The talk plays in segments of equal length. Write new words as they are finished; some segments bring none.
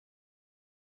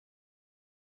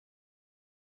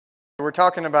We're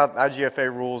talking about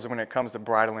IGFA rules when it comes to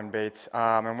bridling baits.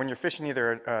 And when you're fishing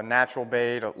either a natural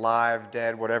bait, a live,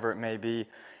 dead, whatever it may be,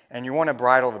 and you want to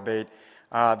bridle the bait,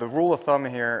 the rule of thumb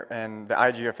here and the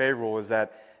IGFA rule is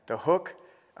that the hook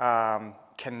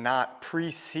cannot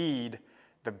precede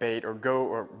the bait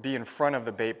or be in front of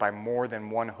the bait by more than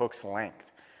one hook's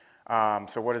length.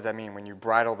 So what does that mean? When you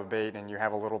bridle the bait and you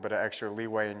have a little bit of extra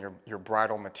leeway in your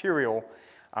bridle material,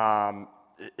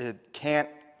 it can't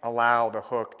allow the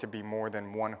hook to be more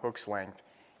than one hook's length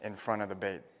in front of the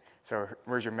bait. So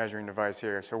where's your measuring device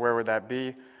here? So where would that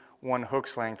be? One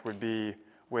hook's length would be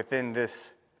within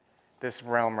this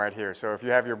realm right here. So if you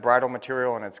have your bridle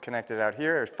material and it's connected out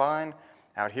here, it's fine.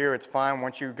 Out here, it's fine.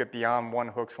 Once you get beyond one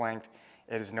hook's length,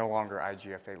 it is no longer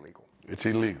IGFA legal. It's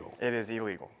illegal. It is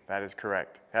illegal. That is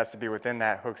correct. It has to be within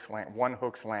that hook's length, one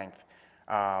hook's length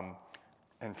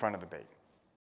in front of the bait.